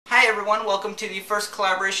everyone, welcome to the first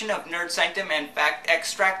collaboration of Nerd Sanctum and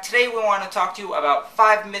FactXtract. Today we want to talk to you about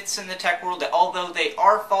 5 myths in the tech world that, although they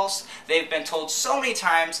are false, they've been told so many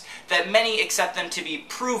times that many accept them to be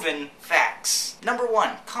proven facts. Number 1.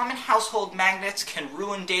 Common household magnets can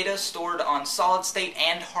ruin data stored on solid-state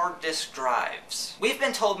and hard disk drives. We've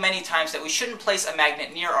been told many times that we shouldn't place a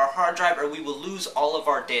magnet near our hard drive or we will lose all of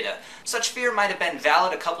our data. Such fear might have been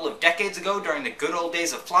valid a couple of decades ago during the good old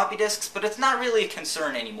days of floppy disks, but it's not really a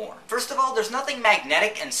concern anymore. First of all, there's nothing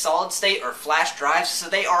magnetic in solid-state or flash drives, so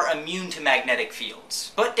they are immune to magnetic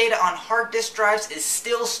fields. But data on hard disk drives is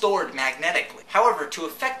still stored magnetically. However, to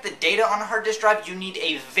affect the data on a hard disk drive, you need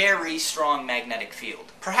a very strong magnetic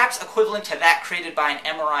field. Perhaps equivalent to that created by an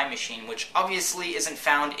MRI machine, which obviously isn't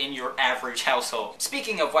found in your average household.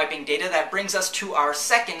 Speaking of wiping data, that brings us to our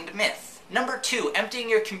second myth. Number 2, emptying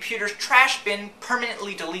your computer's trash bin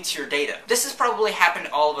permanently deletes your data. This has probably happened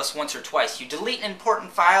to all of us once or twice. You delete an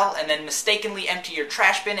important file and then mistakenly empty your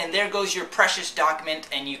trash bin, and there goes your precious document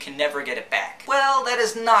and you can never get it back. Well, that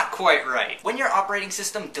is not quite right. When your operating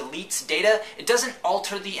system deletes data, it doesn't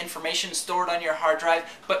alter the information stored on your hard drive,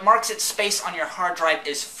 but marks its space on your hard drive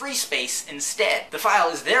as free space instead. The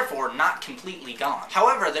file is therefore not completely gone.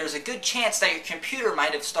 However, there's a good chance that your computer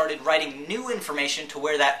might have started writing new information to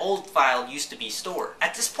where that old file used to be stored.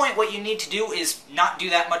 At this point, what you need to do is not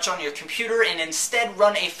do that much on your computer and instead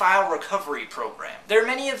run a file recovery program. There are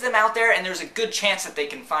many of them out there, and there's a good chance that they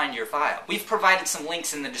can find your file. We've provided some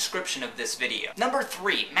links in the description of this video. Number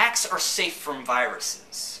 3, Macs are safe from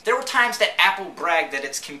viruses. There were times that Apple bragged that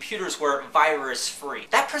its computers were virus-free.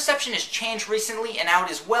 That perception has changed recently, and now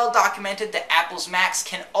it is well documented that Apple's Macs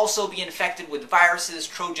can also be infected with viruses,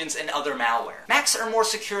 trojans, and other malware. Macs are more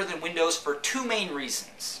secure than Windows for 2 main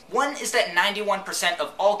reasons. One is that 91%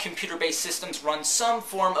 of all computer-based systems run some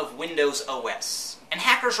form of Windows OS. And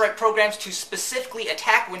hackers write programs to specifically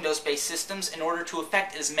attack Windows-based systems in order to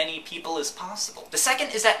affect as many people as possible. The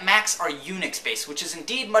second is that Macs are Unix-based, which is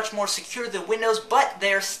indeed much more secure than Windows, but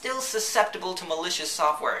they are still susceptible to malicious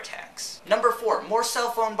software attacks. Number 4, more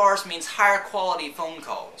cell phone bars means higher quality phone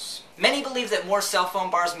calls. Many believe that more cell phone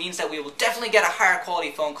bars means that we will definitely get a higher quality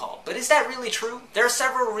phone call. But is that really true? There are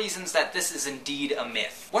several reasons that this is indeed a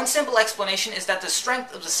myth. One simple explanation is that the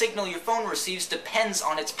strength of the signal your phone receives depends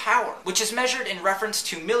on its power, which is measured in reference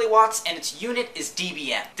to milliwatts, and its unit is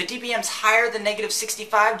dBm. The dBms higher than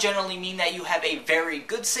 -65 generally mean that you have a very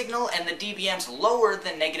good signal, and the dBms lower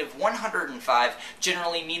than -105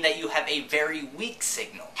 generally mean that you have a very weak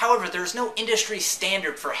signal. However, there is no industry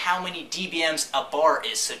standard for how many dBms a bar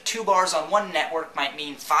is, so 2 bars on one network might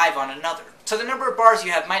mean 5 on another. So the number of bars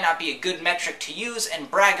you have might not be a good metric to use and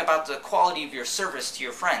brag about the quality of your service to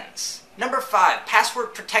your friends. Number 5,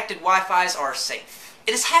 password-protected Wi-Fis are safe.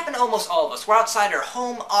 It has happened to almost all of us. We're outside our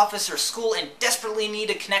home, office, or school and desperately need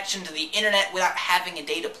a connection to the internet without having a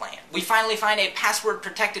data plan. We finally find a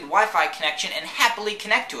password-protected Wi-Fi connection and happily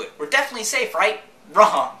connect to it. We're definitely safe, right?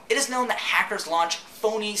 Wrong. It is known that hackers launch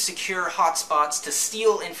phony secure hotspots to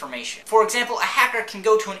steal information. For example, a hacker can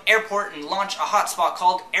go to an airport and launch a hotspot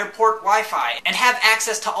called Airport Wi-Fi and have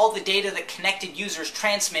access to all the data that connected users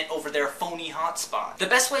transmit over their phony hotspot. The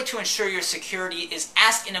best way to ensure your security is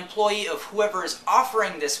ask an employee of whoever is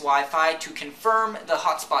offering this Wi-Fi to confirm the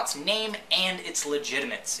hotspot's name and its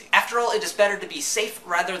legitimacy. After all, it is better to be safe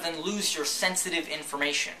rather than lose your sensitive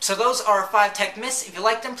information. So those are 5 tech myths. If you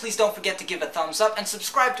like them, please don't forget to give a thumbs up and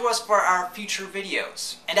subscribe to us for our future videos.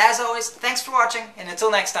 And as always, thanks for watching, and until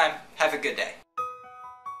next time, have a good day.